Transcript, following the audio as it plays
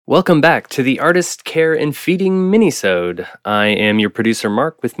Welcome back to the Artist Care and Feeding Minisode. I am your producer,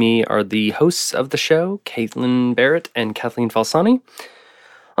 Mark. With me are the hosts of the show, Caitlin Barrett and Kathleen Falsani.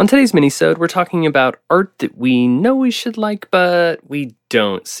 On today's minisode, we're talking about art that we know we should like, but we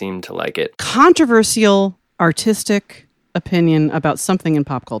don't seem to like it. Controversial artistic opinion about something in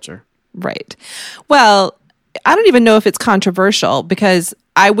pop culture. Right. Well, I don't even know if it's controversial, because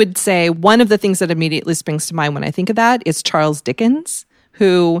I would say one of the things that immediately springs to mind when I think of that is Charles Dickens,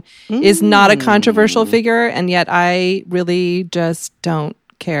 who is not a controversial figure, and yet I really just don't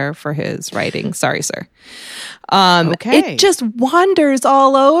care for his writing. Sorry, sir. It just wanders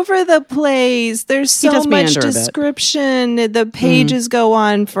all over the place. There's so much description. The pages go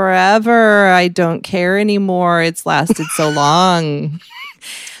on forever. I don't care anymore. It's lasted so long.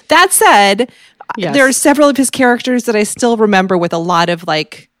 That said, there are several of his characters that I still remember with a lot of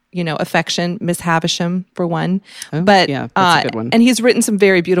affection. Miss Havisham, for one. Oh, but that's a good one. And he's written some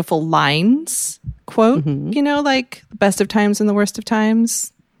very beautiful lines, quote, like the best of times and the worst of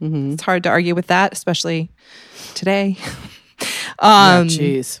times. Mm-hmm. It's hard to argue with that, especially today.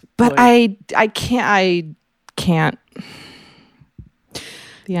 Jeez. But I can't.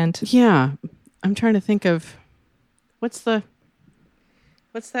 The end. Yeah. I'm trying to think of what's that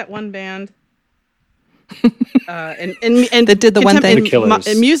one band? And that did the one thing. The Killers.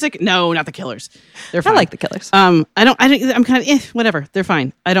 In music, no, not the Killers. They're fine. I like the Killers. I'm kind of whatever. They're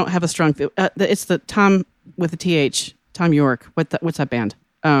fine. I don't have a strong. It's the Tom with the TH, Tom York. What's that band?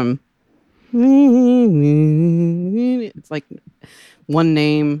 It's like one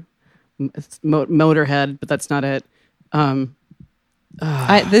name, Motorhead, but that's not it.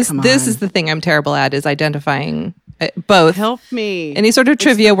 This is the thing I'm terrible at, is identifying both. Help me. Any sort of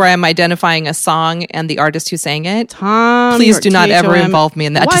trivia where I'm identifying a song and the artist who sang it. Tom, please do not ever involve me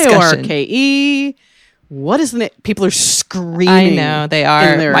in that discussion. YORKE. What is it? People are screaming. I know they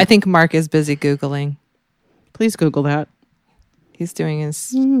are. I think Mark is busy Googling. Please Google that. He's doing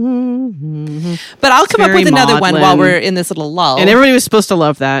his. But I'll come up with another one while we're in this little lull. And everybody was supposed to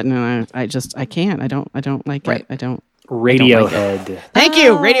love that, and I can't. I don't like it. I don't. Radiohead. Thank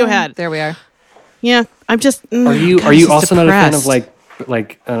you, Radiohead. There we are. Yeah, I'm just. Are you also not a fan of like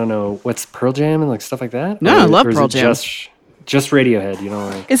I don't know, what's Pearl Jam and like stuff like that? No, I love Pearl Jam. Just Radiohead,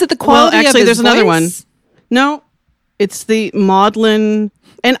 like. Is it the quality? Well, actually, of his there's another one. voice? No, it's the maudlin.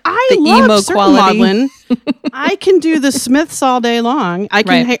 And I the love emo certain quality. maudlin. I can do the Smiths all day long. I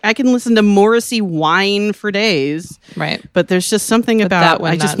can listen to Morrissey whine for days. Right. But there's just something about that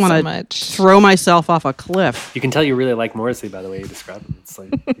one, I just not want so to much. throw myself off a cliff. You can tell you really like Morrissey by the way you describe him. It's like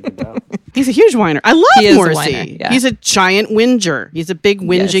you can tell. He's a huge whiner. I love He is a Morrissey. whiner, yeah. He's a giant whinger. He's a big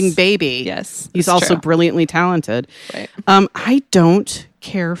whinging baby. Yes. He's that's also true. brilliantly talented. Right. I don't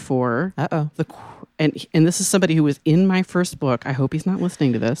care for Uh-oh. and this is somebody who was in my first book. I hope he's not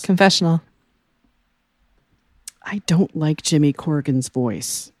listening to this. Confessional. I don't like Jimmy Corrigan's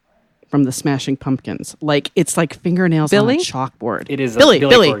voice from the Smashing Pumpkins. It's like fingernails Billy? on a chalkboard. It is Billy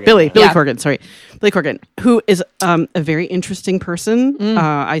Yeah. Corrigan. Sorry, Billy Corrigan, who is a very interesting person.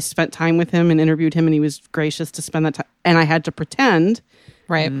 I spent time with him and interviewed him, and he was gracious to spend that time. And I had to pretend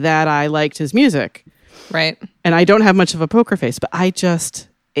that I liked his music. Right. And I don't have much of a poker face, but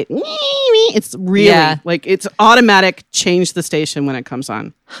it's really it's automatic. Change the station when it comes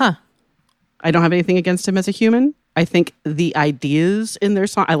on. Huh. I don't have anything against him as a human. I think the ideas in their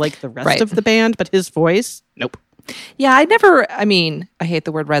song, I like the rest of the band, but his voice, nope. Yeah, I hate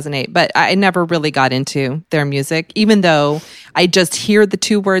the word resonate, but I never really got into their music, even though I just hear the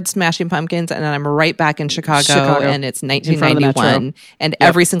two words Smashing Pumpkins and then I'm right back in Chicago. And it's 1991 and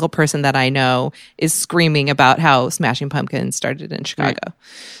every single person that I know is screaming about how Smashing Pumpkins started in Chicago. Right.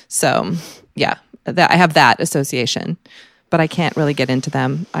 So, yeah, I have that association, but I can't really get into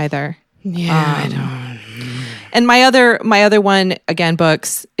them either. Yeah, I don't. And my other one, again,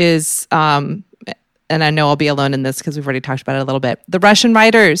 books is, and I know I'll be alone in this because we've already talked about it a little bit. The Russian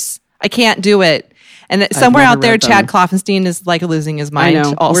writers, I can't do it. And somewhere out there, Chad Kloffenstein is like losing his mind. I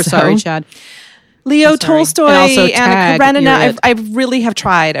know. Also. We're sorry, Chad. Leo Tolstoy, and also Anna Karenina. I really have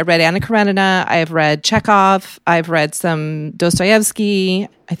tried. I read Anna Karenina. I have read Chekhov. I've read some Dostoevsky.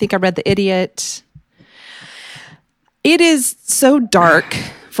 I think I read The Idiot. It is so dark.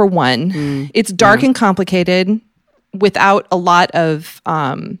 For one, it's dark and complicated without a lot of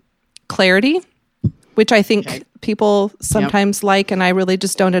clarity, which I think people sometimes like, and I really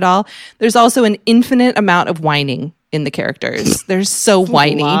just don't at all. There's also an infinite amount of whining in the characters. They're so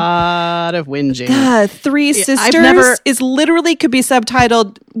whiny. A lot of whinging. The Three Sisters is literally could be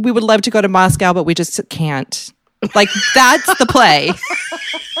subtitled, "We would love to go to Moscow, but we just can't." Like, that's the play.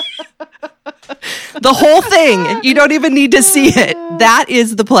 The whole thing. You don't even need to see it. That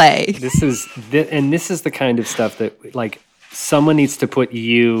is the play. This is the kind of stuff that like someone needs to put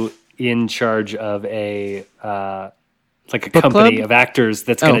you in charge of a like a book company club of actors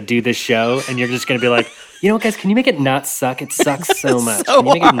that's going to do this show, and you're just going to be like, you know what, guys, can you make it not suck? It sucks so much. So can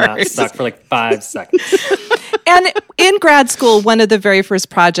you make it not hard. suck for like 5 seconds? And in grad school, one of the very first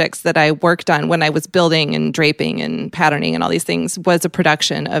projects that I worked on when I was building and draping and patterning and all these things was a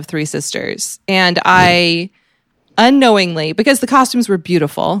production of Three Sisters. And I unknowingly, because the costumes were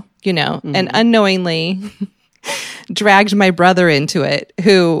beautiful, and unknowingly dragged my brother into it,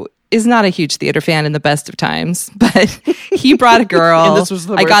 who is not a huge theater fan in the best of times, but he brought a girl. And this was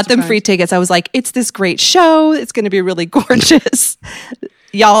the I worst got them of free times. tickets. I was like, it's this great show. It's going to be really gorgeous.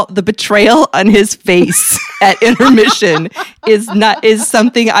 Y'all, the betrayal on his face at intermission is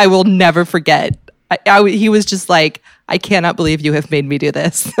something I will never forget. He was just like, I cannot believe you have made me do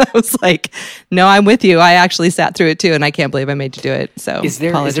this. I was like, no, I'm with you. I actually sat through it too, and I can't believe I made you do it. So Is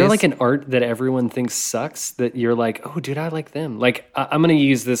there apologies. like an art that everyone thinks sucks that you're like, oh, dude, I like them? Like, I'm going to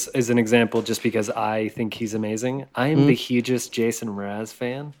use this as an example just because I think he's amazing. I am the hugest Jason Mraz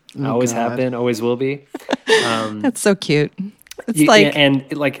fan. I always have been, always will be. That's so cute. It's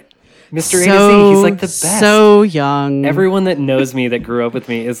and like Mr. A to Z, he's like the best. So young. Everyone that knows me that grew up with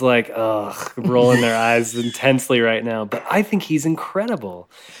me is like, ugh, rolling their eyes intensely right now. But I think he's incredible.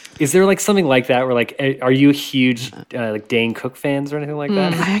 Is there like something like that where like, are you huge like Dane Cook fans or anything like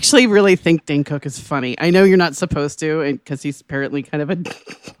that? I actually really think Dane Cook is funny. I know you're not supposed to, because he's apparently kind of a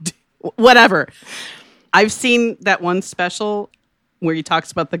whatever. I've seen that one special where he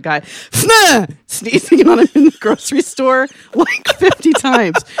talks about the guy sneezing on him in the grocery store like 50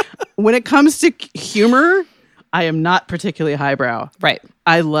 times. When it comes to humor, I am not particularly highbrow. right.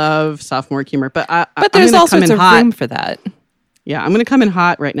 I love sophomore humor, but But there's I'm all come sorts in of hot. room for that. Yeah, I'm going to come in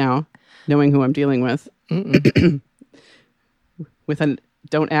hot right now, knowing who I'm dealing with. With a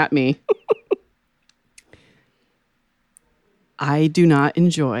don't at me. I do not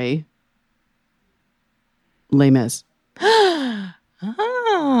enjoy Les Mis.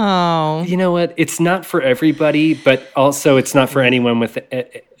 Oh. You know what? It's not for everybody, but also it's not for anyone with,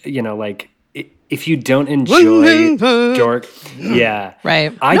 like, if you don't enjoy Jork, yeah.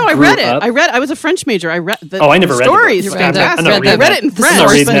 Right. I grew read it. up- I was a French major. I read the I never read the stories. book. Fantastic. I'm not I reading read it in that. French. I'm not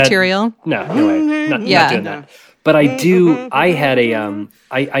Source reading that. material. No way. Not doing that. But I had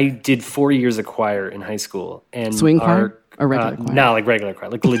I did 4 years of choir in high school. And Swing choir or regular choir? No, like regular choir,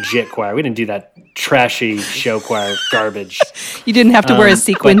 like legit choir. We didn't do that trashy show choir garbage. You didn't have to wear a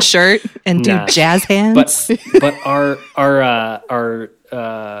sequin shirt and do Nah. jazz hands. But our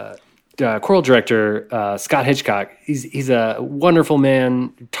choral director, Scott Hitchcock, he's a wonderful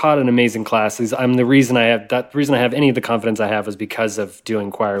man, taught an amazing class. The reason I have any of the confidence I have is because of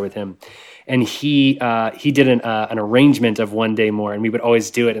doing choir with him. And he did an arrangement of One Day More, and we would always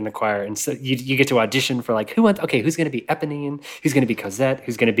do it in the choir. And so you get to audition for like, who's going to be Eponine, who's going to be Cosette,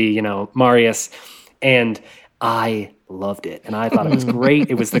 who's going to be, Marius. And I loved it. And I thought it was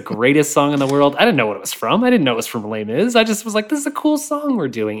great. It was the greatest song in the world. I didn't know what it was from. I didn't know it was from Les Mis. I just was like, this is a cool song we're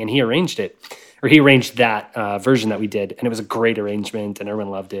doing. And he arranged it. Or he arranged that version that we did. And it was a great arrangement. And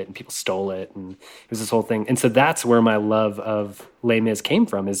everyone loved it. And people stole it. And it was this whole thing. And so that's where my love of Les Mis came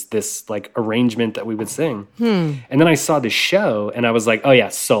from, is this like arrangement that we would sing. And then I saw the show and I was like, oh yeah,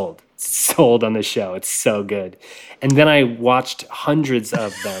 sold on this show. It's so good. And then I watched hundreds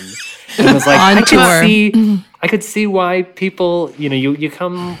of them and I was like, I could see why people, you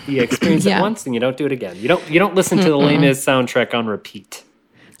experience it once and you don't do it again. You don't listen to the Les Mis soundtrack on repeat.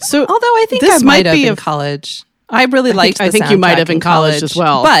 So, Although I think this I might might have be in college. I really liked the I think you might have soundtrack in college as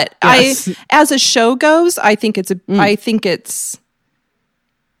well. But Yes. as a show goes, I think it's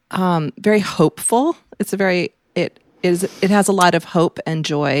very hopeful. It has a lot of hope and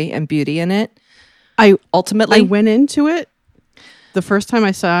joy and beauty in it. I Ultimately, went into it the first time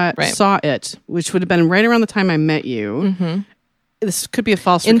I saw it, which would have been right around the time I met you. Mm-hmm. This could be a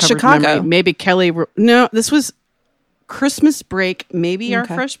false in recovered Chicago. memory. Maybe Kelly. No, this was Christmas break. Maybe our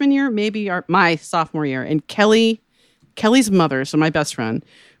freshman year. Maybe my sophomore year. And Kelly's mother, so my best friend,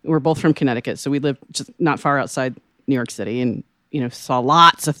 we're both from Connecticut, so we lived just not far outside New York City, and saw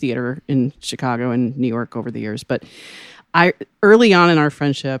lots of theater in Chicago and New York over the years. But early on in our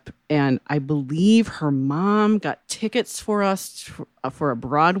friendship, and I believe her mom got tickets for us for a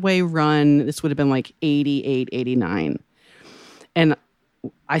Broadway run. This would have been like 88, 89. And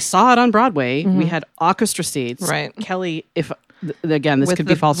I saw it on Broadway. Mm-hmm. We had orchestra seats. Right. Kelly, this could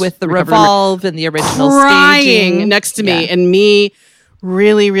be false. With the recovered revolve and the original crying staging. next to me, and me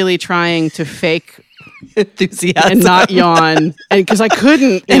really, really trying to fake enthusiasm and not yawn, and because I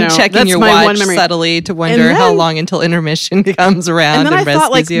couldn't, and checking that's your my one watch memory. subtly to wonder how long until intermission comes around And then I rescues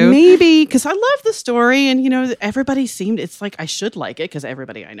thought, like, you. maybe because I love the story, and everybody seemed. It's like I should like it because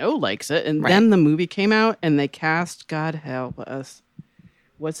everybody I know likes it. And then the movie came out, and they cast, God help us,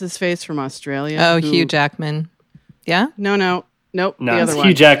 what's his face from Australia? Hugh Jackman. Yeah. Nope. No, the other Hugh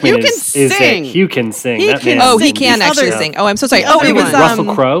one. Jackman Hugh can sing. Hugh can sing. He That can man Oh, he sing. can These actually other- sing. Oh, I'm so sorry. the Oh, other it was one.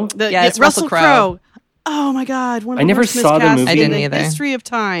 Russell Crowe. Yes, Russell Russell Crowe. Crowe. Oh my God! One of I the never worst saw the miscasts movie. I in didn't the either. history of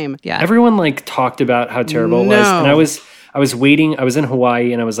time. Yeah. Everyone talked about how terrible it was, and I was waiting. I was in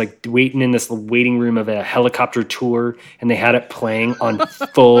Hawaii, and I was waiting in this waiting room of a helicopter tour, and they had it playing on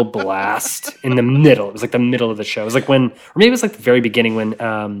full blast in the middle. It was the middle of the show. It was or maybe it was the very beginning when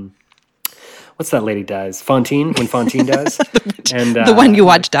what's that lady dies? Fontaine, when Fontaine dies, and the one you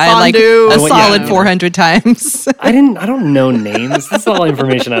watched die Fondue. a The one- solid yeah. 400 times. I don't know names. This is all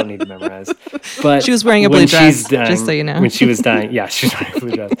information I don't need to memorize. But She was wearing a when blue dress, she's dying, just so you know. When she was dying, yeah, she was wearing a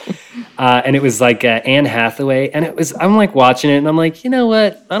blue dress. And it was Anne Hathaway, and I'm watching it, and I'm like, you know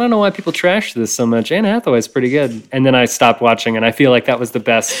what? I don't know why people trash this so much. Anne Hathaway's pretty good. And then I stopped watching, and I feel like that was the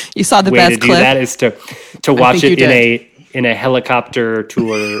best. You saw the way best to do clip? that is to watch think it you in a helicopter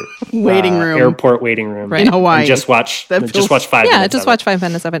tour Waiting room. airport waiting room In Hawaii. And just watch That feels- 5 Yeah, minutes. just of watch it. 5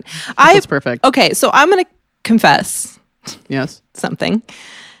 minutes of it. That's perfect. Okay, so I'm going to confess Yes. something.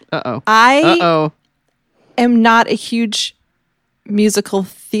 Uh I oh. am not a huge musical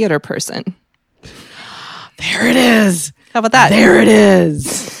theater person. There it is. How about that? There it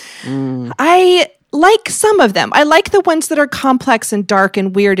is. I like some of them. I like the ones that are complex and dark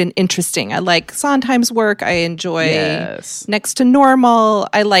and weird and interesting. I like Sondheim's work. I enjoy Yes. Next to Normal.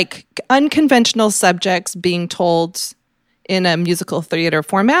 I like unconventional subjects being told in a musical theater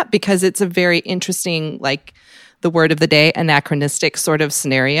format because it's a very interesting, the word of the day, anachronistic sort of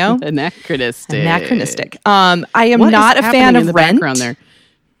scenario. Anachronistic. Anachronistic. I am What is not a fan happening of in the Rent. background there?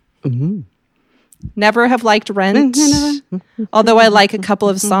 Never have liked Rent. Although I like a couple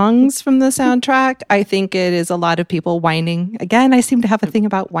of songs from the soundtrack, I think it is a lot of people whining. Again, I seem to have a thing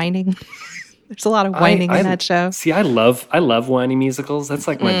about whining. There's a lot of whining in that show. See, I love whiny musicals. That's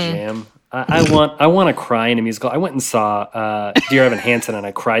my jam. I want to cry in a musical. I went and saw Dear Evan Hansen, and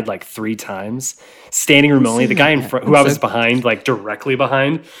I cried 3 times. Standing room only. The guy in front, who I was behind, directly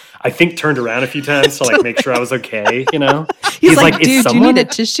behind, I think turned around a few times to make sure I was okay. He's like, dude, do you need a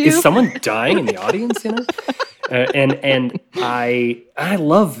tissue? Is someone dying in the audience? And I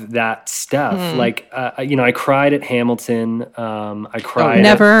love that stuff. I cried at Hamilton. I cried. At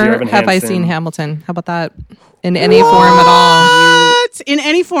Never Dear Evan have I Hansen. seen Hamilton. How about that? In any form at all. What? In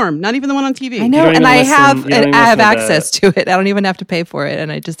any form, not even the one on TV. I know, don't and even I listen- have you don't even I have listen to access to it. I don't even have to pay for it,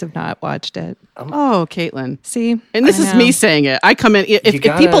 and I just have not watched it. Oh, Caitlin. See, And this I is know. me saying it. I come in if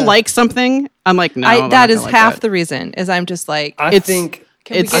gotta- people like something, I'm like, no. I'm that not is gonna like half that. the reason. Is I'm just like, I It's- think.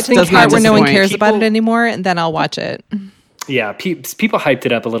 can we it's- get to does the not part where no one disappoint. cares about it People- anymore, and then I'll watch it. Yeah, people hyped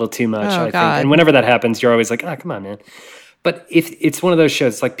it up a little too much, Oh, I think. God. And whenever that happens, you're always like, oh, come on, man. But if it's one of those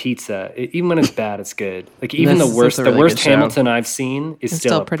shows, it's like pizza. Even when it's bad, it's good. Even This the is worst, a the really worst good show. Hamilton I've seen is It's still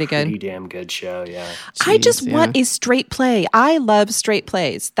still a pretty good. damn good show. Yeah. I just Jeez, want yeah. a straight play. I love straight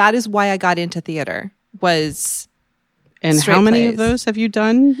plays. That is why I got into theater. Was And straight how many plays. of those have you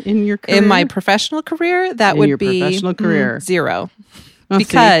done in your career? in my professional career, that In would your be professional career. 0. Oh, see?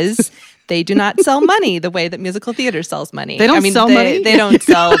 Because they do not sell money the way that musical theater sells money. They don't sell money? They don't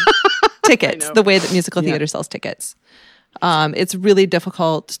sell tickets the way that musical theater sells tickets. It's really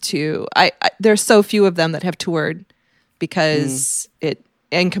difficult to. There's so few of them that have toured because it,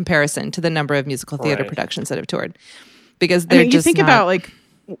 in comparison to the number of musical theater Right. productions that have toured, because I they're mean, just you think not-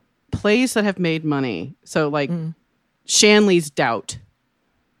 about plays that have made money. So Shanley's Doubt.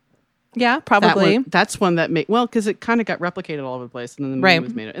 yeah, That probably. that's one that made because it kind of got replicated all over the place, and then the movie Right.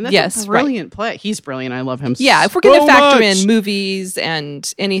 was made. And that's Yes, a right. brilliant play. He's brilliant. I love him. Yeah, if we're going to so factor much. in movies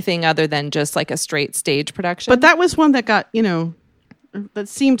and anything other than just like a straight stage production. But that was one that got that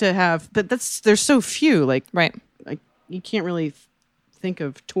seemed to have. But there's so few. right. You can't really think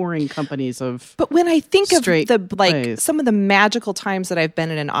of touring companies of. But when I think of Straight the plays. some of the magical times that I've been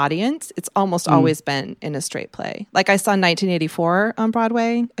in an audience, it's almost always been in a straight play. Like I saw 1984 on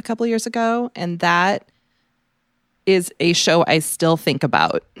Broadway a couple years ago, and that is a show I still think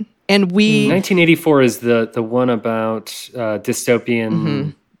about. And we 1984 is the one about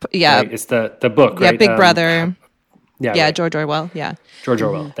dystopian. yeah, Right? It's the book, yeah, right? Big Brother. Yeah, right. George Orwell, yeah. George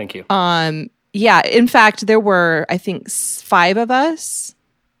Orwell. Thank you. Yeah, in fact, there were, I think, 5 of us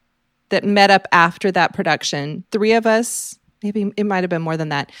that met up after that production. 3 of us, maybe it might have been more than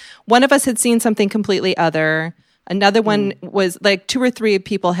that. One of us had seen something completely other. Another one was like 2 or 3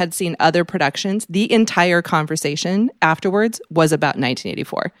 people had seen other productions. The entire conversation afterwards was about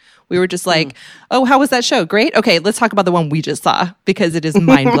 1984. We were just like, oh, how was that show? Great. Okay, let's talk about the one we just saw because it is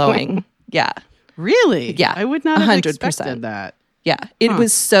mind-blowing. Yeah. Really? Yeah. I would not have 100%. expected that. Yeah. It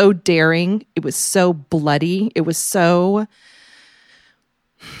was so daring. It was so bloody. It was so...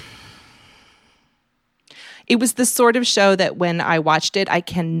 It was the sort of show that when I watched it, I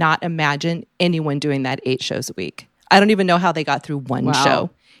cannot imagine anyone doing that 8 shows a week. I don't even know how they got through one show.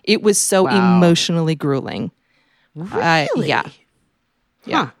 It was so emotionally grueling. Really? Yeah.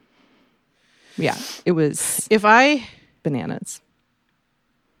 Huh. Yeah. It was bananas.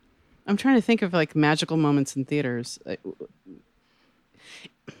 I'm trying to think of like magical moments in theaters.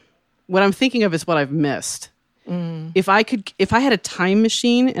 What I'm thinking of is what I've missed. If I had a time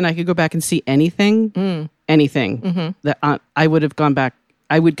machine and I could go back and see anything, that I would have gone back.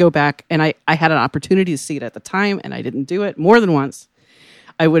 I would go back, and I had an opportunity to see it at the time, and I didn't do it more than once.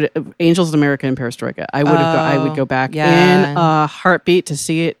 I would Angels in America and Perestroika. I would go back in a heartbeat to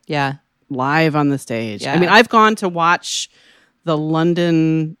see it. Yeah. Live on the stage. Yeah. I mean, I've gone to watch the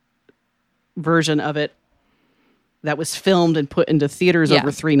London version of it that was filmed and put into theaters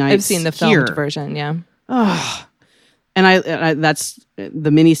over 3 nights. I've seen the filmed version. Yeah. Oh, and I that's the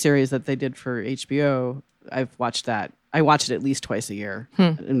miniseries that they did for HBO. I've watched that. I watch it at least twice a year,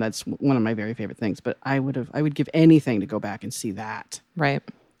 and that's one of my very favorite things. But I would give anything to go back and see that Right.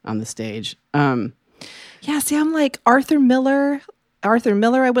 on the stage. Yeah, see, I'm like Arthur Miller.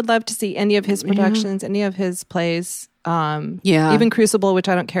 I would love to see any of his productions, any of his plays. Even Crucible, which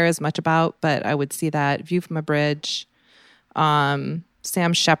I don't care as much about, but I would see that. View from a Bridge.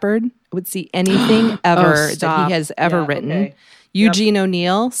 Sam Shepard. I would see anything ever that he has ever written. Okay. Eugene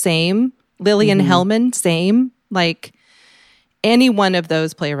O'Neill, same. Lillian Hellman, same. Like any one of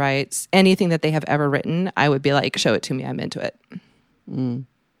those playwrights, anything that they have ever written, I would be like, show it to me. I'm into it. And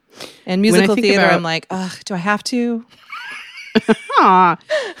musical theater, I'm like, ugh, do I have to? Some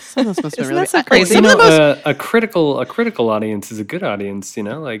of those must be really so crazy? A critical audience is a good audience, you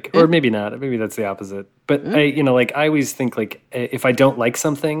know, like, or maybe not. Maybe that's the opposite. But I always think like if I don't like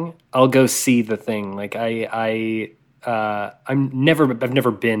something, I'll go see the thing. Like I've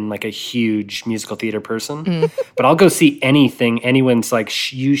never been like a huge musical theater person, but I'll go see anything anyone's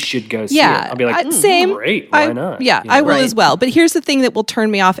like, you should go see it. I'll be like, same. Great, why not? Yeah, I will as well. But here's the thing that will turn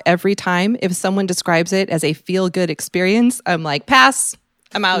me off every time. If someone describes it as a feel-good experience, I'm like, pass.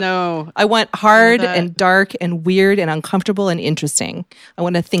 I'm out. No. I want hard and dark and weird and uncomfortable and interesting. I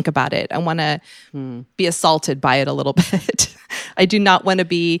want to think about it. I want to be assaulted by it a little bit. I do not want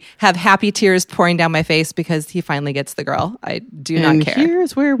to have happy tears pouring down my face because he finally gets the girl. I do not care.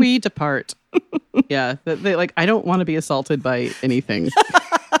 Here's where we depart. I don't want to be assaulted by anything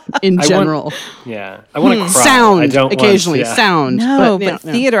in general. I want to cry. Sound I don't occasionally. Sound. No, but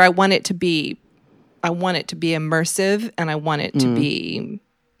theater, I want it to be immersive, and I want it to be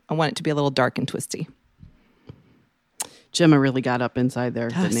a little dark and twisty. Gemma really got up inside there,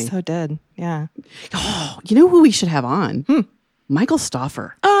 didn't he? So did. Yeah. Oh, you know who we should have on? Michael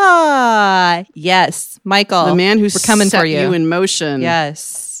Stauffer. Yes. Michael. The man who we're coming set for you in motion.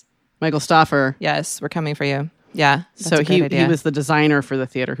 Yes. Michael Stauffer. Yes, we're coming for you. Yeah. So he was the designer for the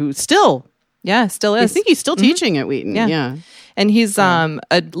theater who still is. I think he's still teaching at Wheaton. Yeah. And he's a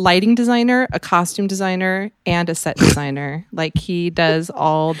lighting designer, a costume designer, and a set designer. Like he does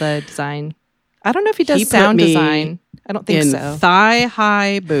all the design. I don't know if he does sound design. I don't think so.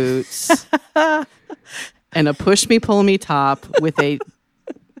 Thigh-high boots and a push-me-pull-me top with a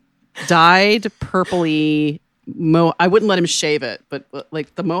dyed purpley I wouldn't let him shave it, but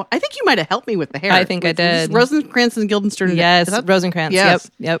like the I think you might have helped me with the hair. I think I did. Rosencrantz and Guildenstern. Yes, Rosencrantz.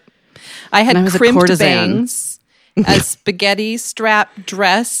 Yes. Yep. I had was crimped bangs, a spaghetti strap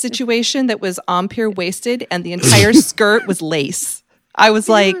dress situation that was empire waisted, and the entire skirt was lace. I was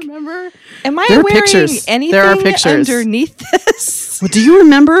like, remember? Am I There are wearing pictures. anything There are pictures. underneath this? Well, do you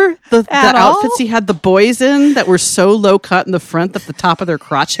remember the At outfits all? he had the boys in that were so low cut in the front that the top of their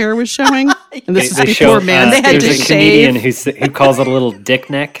crotch hair was showing? And this is before man. They had there's to a shave. comedian who calls it a little dick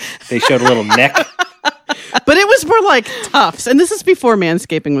neck. They showed a little neck. But it was more like tufts. And this is before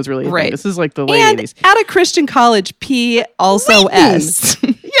manscaping was really a thing. Right. This is like the late And 80s. at a Christian college, P also S.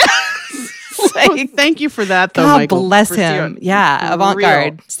 Oh, thank you for that, though, God Michael. bless For him. real. Yeah,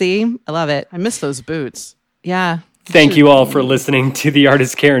 avant-garde. See? I love it. I miss those boots. Yeah. Thank you all for listening to the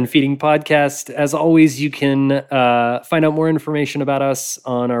Artist Care and Feeding podcast. As always, you can find out more information about us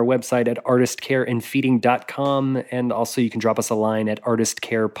on our website at artistcareandfeeding.com. And also you can drop us a line at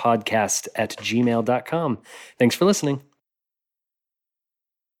artistcarepodcast@gmail.com. Thanks for listening.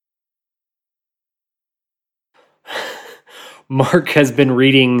 Mark has been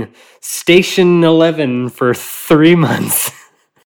reading Station 11 for 3 months.